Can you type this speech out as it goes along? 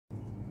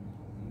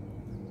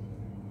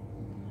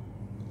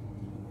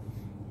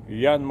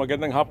Yan,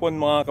 magandang hapon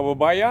mga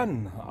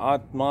kababayan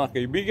at mga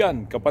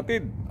kaibigan,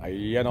 kapatid.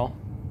 Ayan o.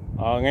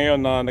 Ngayon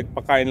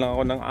nagpakain lang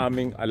ako ng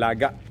aming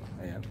alaga.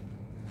 Ayan.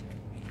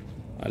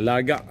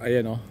 Alaga,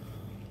 ayan o.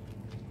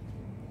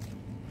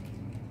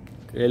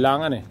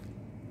 Kailangan eh.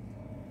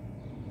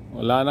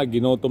 Wala na,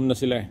 ginutom na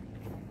sila eh.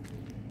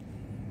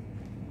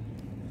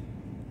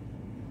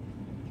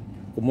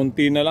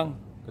 Kumunti na lang.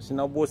 Kasi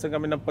naubusan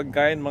kami ng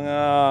pagkain mga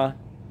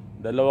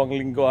 2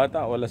 linggo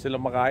ata. Wala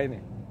silang makain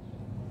eh.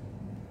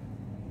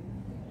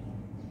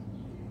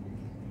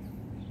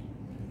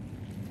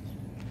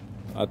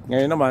 At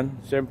ngayon naman,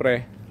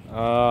 siyempre,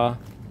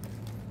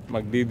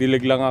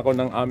 magdidilig lang ako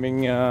ng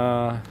aming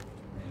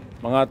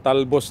mga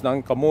talbos ng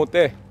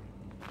kamote.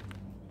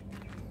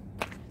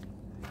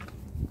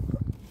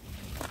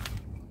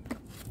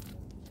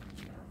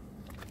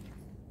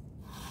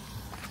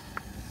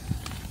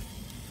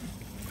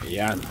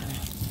 Ayan.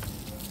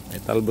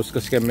 May talbos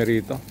kasi kami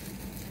rito.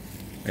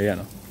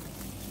 Ayan o.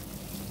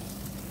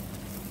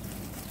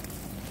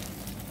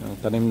 Ang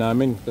tanim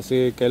namin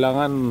kasi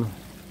kailangan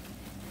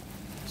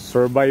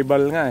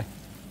survival nga eh.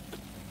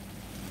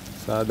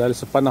 Dahil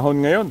sa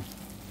panahon ngayon,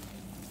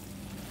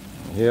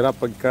 hirap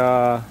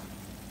pagka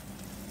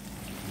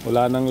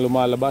wala nang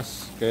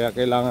lumalabas. Kaya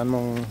kailangan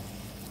mong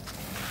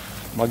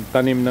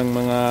magtanim ng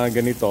mga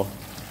ganito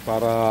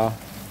para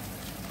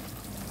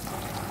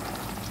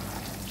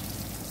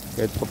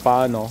kahit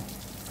paano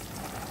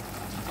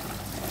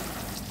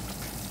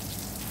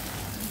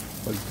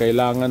pag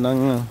kailangan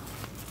ng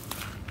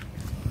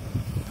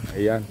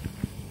ayan,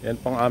 yan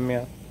pang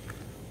amya.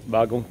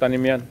 Bagong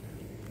tanim yan.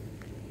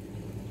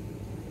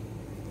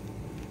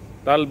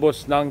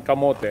 Talbos ng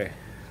kamote.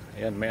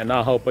 Ayan, may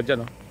anahaw pa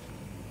dyan oh.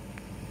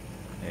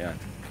 Ayan.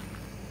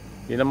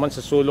 Yun naman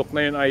sa sulok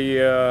na yun ay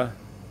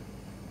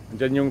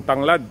dyan yung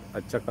tanglad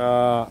at saka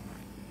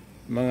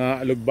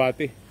mga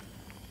alugbati.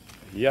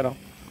 Ayan oh.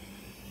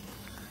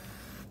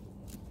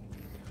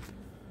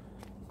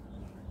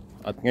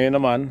 At ngayon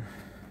naman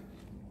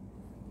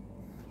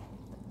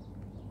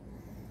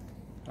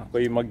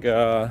ako'y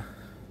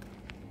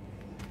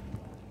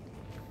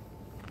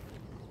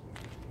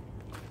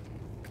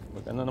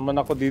ano naman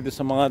ako dito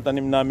sa mga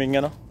tanim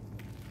namin ano.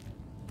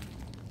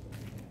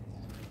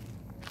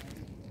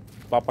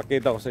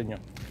 Papakita ko sa inyo.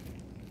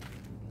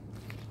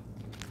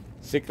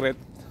 Secret.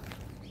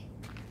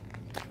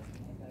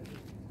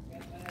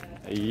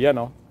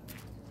 Ayan oh.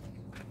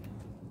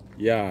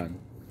 Yan.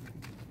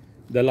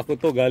 Dala ko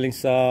to galing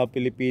sa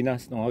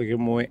Pilipinas nung ako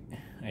umuwi.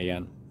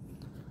 Ayan.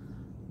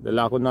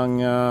 Dala ko ng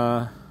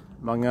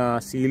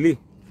mga sili.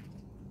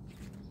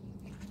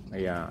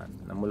 Ayan.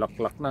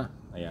 Namulaklak na.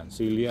 Ayan.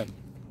 Sili yan.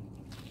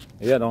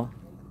 Ayan o.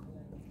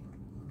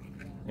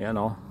 Ayan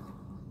o.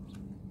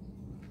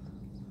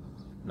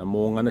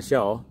 Namunga na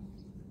siya o.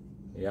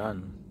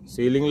 Ayan.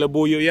 Siling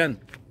labuyo yan.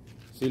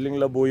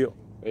 Siling labuyo.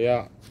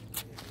 Kaya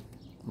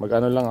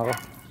mag-ano lang ako.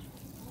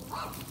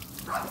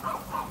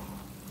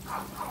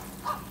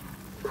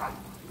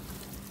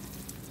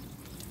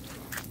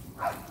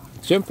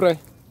 Siyempre,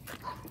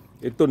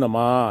 ito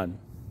naman.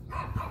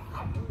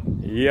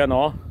 Ayan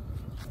o.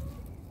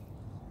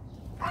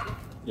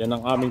 Yan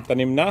ang aming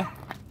tanim na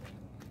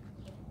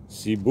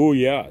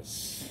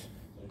sibuyas.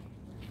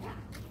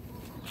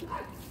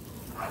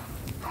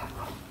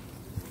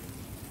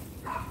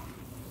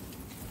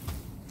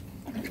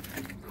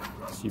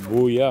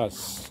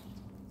 Sibuyas.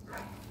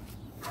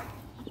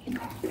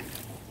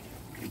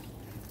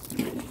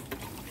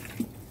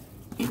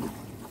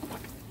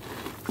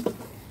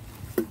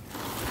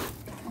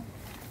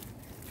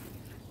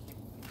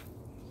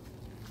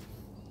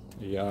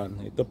 Ayan,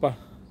 ito pa.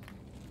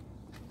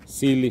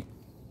 Sili.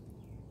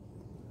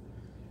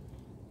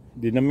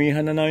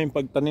 Dinamihan na namin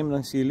pagtanim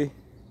ng sili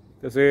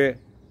kasi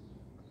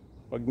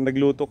pag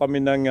nagluto kami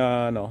ng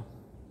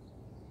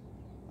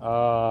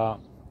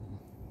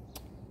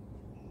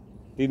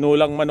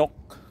tinulang manok,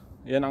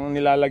 yan ang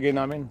nilalagay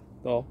namin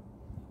to,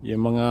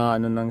 yung mga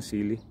ano ng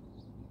sili,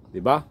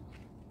 di ba?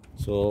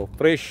 So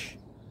fresh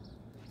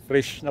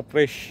na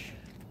fresh.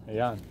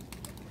 Ayan,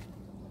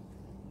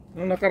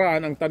 nung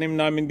nakaraan ang tanim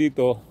namin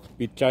dito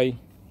pichay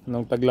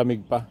nung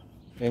taglamig pa,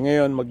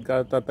 ngayon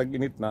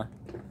magkatatag-init na.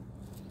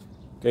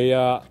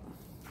 Kaya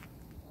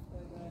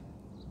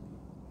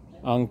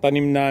ang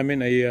tanim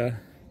namin ay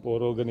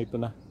puro ganito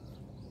na,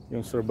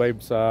 yung survive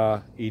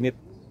sa init.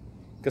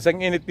 Kasi ang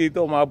init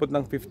dito umabot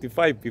ng 55,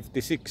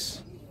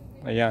 56.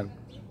 Ayan.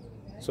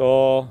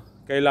 So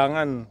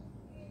kailangan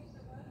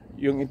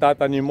yung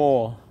itatanim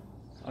mo,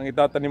 ang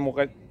itatanim mo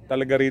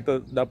talaga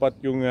rito dapat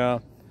yung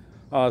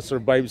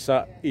survive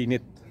sa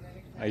init.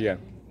 Ayan.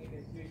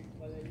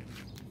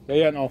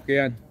 Kaya okay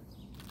yan.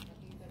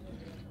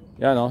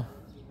 Yan oh.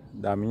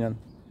 Dami yan.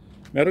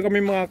 Meron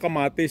kami mga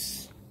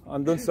kamatis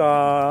andun sa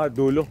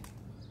dulo.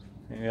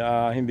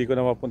 Hindi ko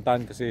na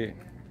mapuntahan kasi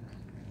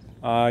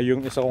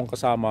yung isa kong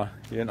kasama,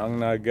 yun ang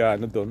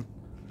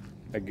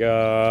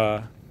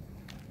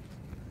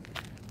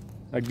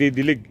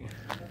nagdidilig.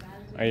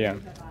 Ayan.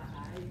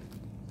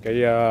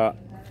 Kaya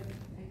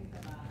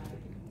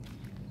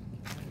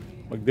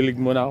magdilig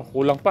muna ako.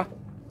 Kulang pa.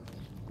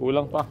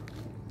 Kulang pa.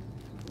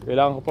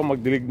 Kailangan ko pa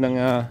magdilig ng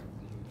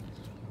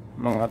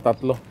mga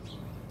 3.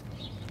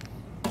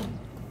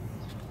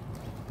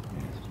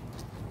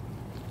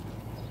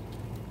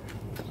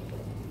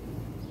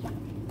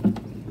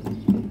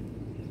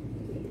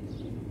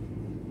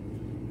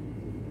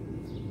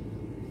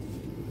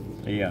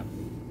 Ayan.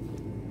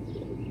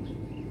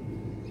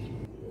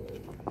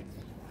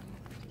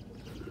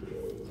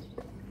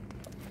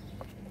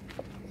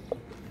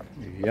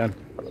 Ayan.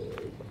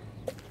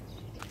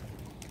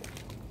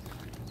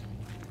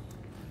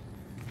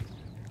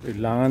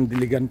 Kailangan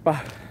diligan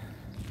pa.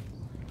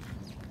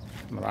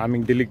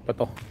 Maraming dilig pa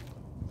to.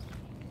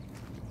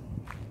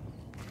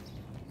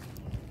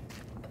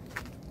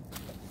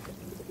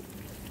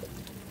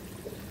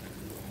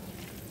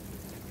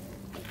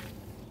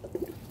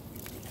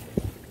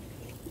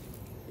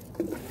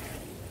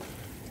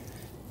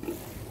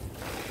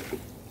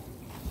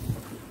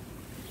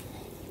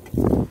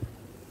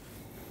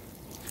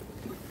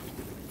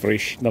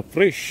 Fresh na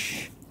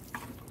fresh.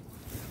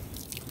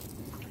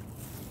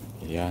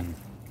 Ayan.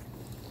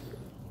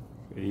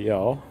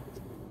 Iya,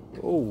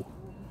 oh.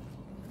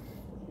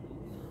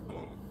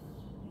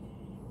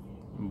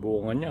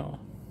 Bunga niya, oh.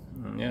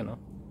 Ayan, oh.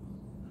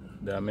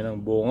 Dami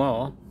ng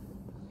bunga, oh.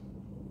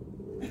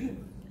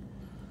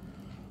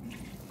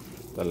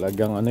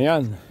 Talagang ano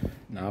yan,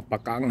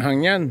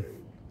 napakaanghang yan.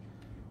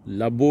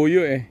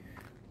 Labuyo eh.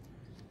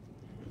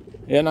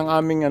 Yan ang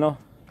aming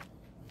ano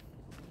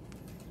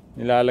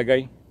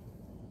nilalagay.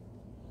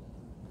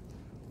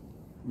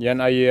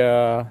 Yan ay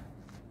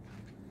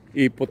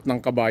ipot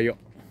ng kabayo.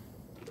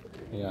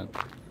 Ayan.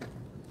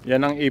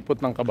 Yan ang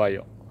ipot ng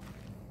kabayo.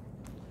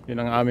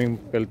 Yan ang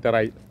aming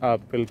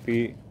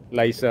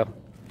fertilizer.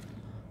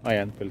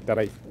 Ayan,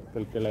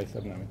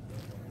 fertilizer namin.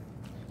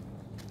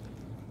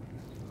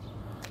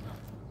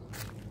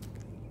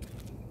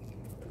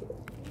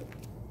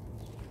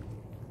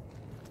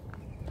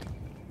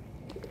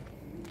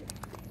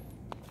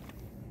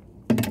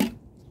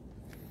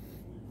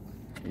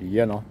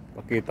 Yan, oh,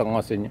 pakita ko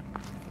nga sa inyo.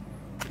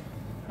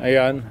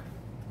 Ayan.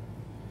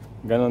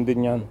 Ganon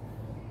din yan.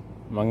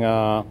 Mga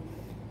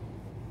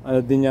ano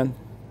din yan,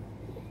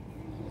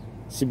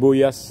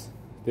 sibuyas.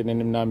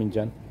 Tinanim namin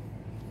dyan.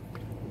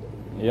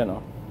 Ayan,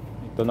 oh.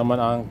 Ito naman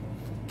ang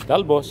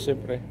talbos,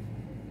 siyempre.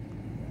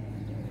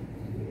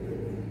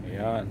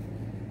 Ayan.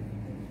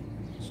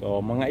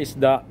 So mga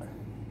isda,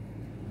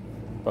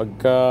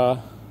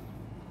 pagka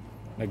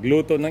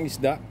nagluto ng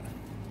isda,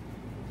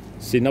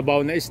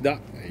 sinabaw na isda,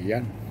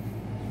 ayan.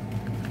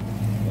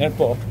 Ayan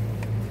po.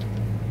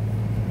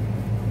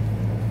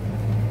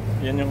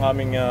 Yan yung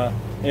aming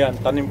ayan,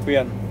 tanim po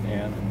yan.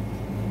 Ayan.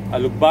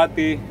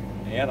 Alugbati.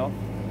 Ayan, oh.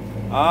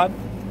 At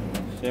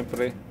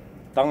siyempre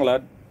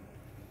tanglad.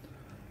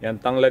 Yan,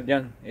 tanglad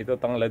yan. Ito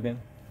tanglad yan.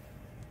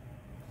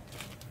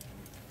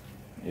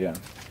 Ayan.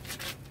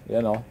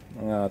 Ayan, oh.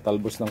 Mga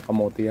talbos ng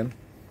kamote yan.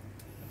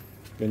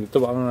 Yan, ito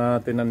ang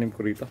tinanim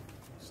ko rito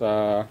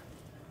sa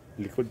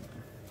likod.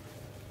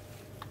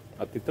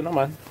 At ito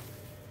naman,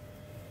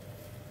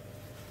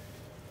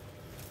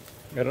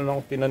 meron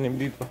akong tinanim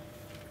dito.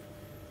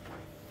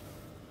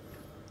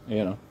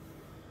 Ayan, oh.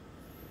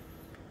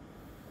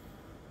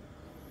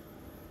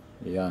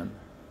 Ayan.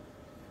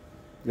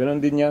 Ganon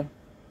din yan.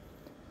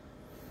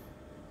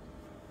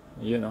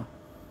 Ayan, oh.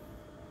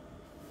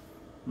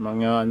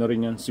 Mga ano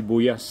rin yan,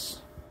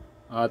 sibuyas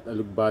at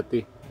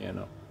alugbati.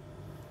 Ayan, oh.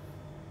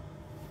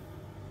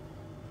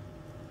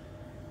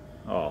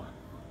 Oh.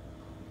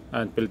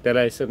 Ayan,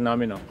 fertilizer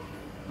namin, oh.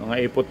 Mga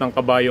ipot ng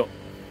kabayo.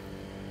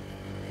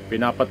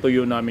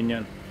 Pinapatuyo namin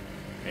yan.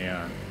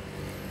 Ayan.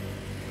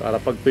 Para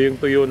pag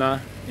tuyong-tuyo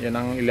na, yan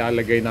ang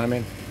ilalagay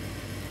namin.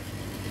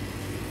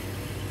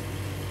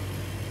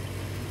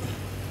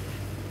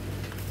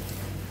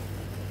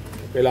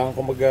 Kailangan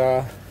ko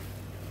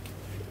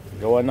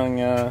gawa ng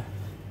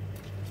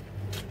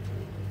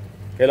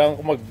kailangan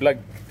ko mag-vlog.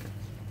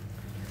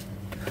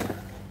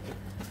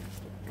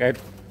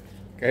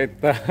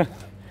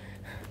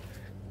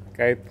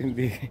 Kahit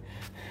hindi,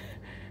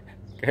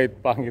 kahit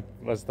pangit,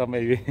 basta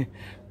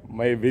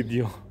may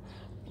video,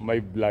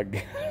 may vlog.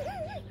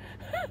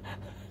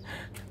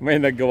 May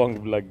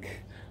nagawang vlog.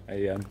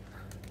 Ayan.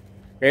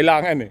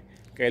 Kailangan.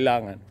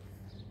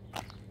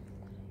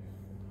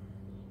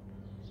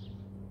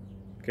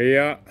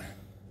 Kaya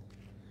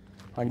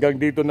hanggang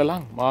dito na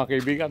lang, mga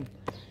kaibigan.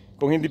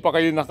 Kung hindi pa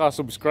kayo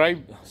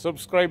naka-subscribe,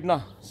 subscribe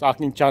na sa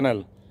aking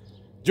channel,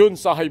 June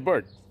sa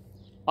Bird.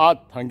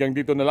 At hanggang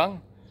dito na lang.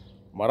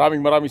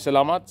 Maraming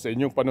salamat sa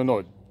inyong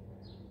panonood.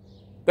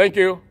 Thank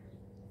you.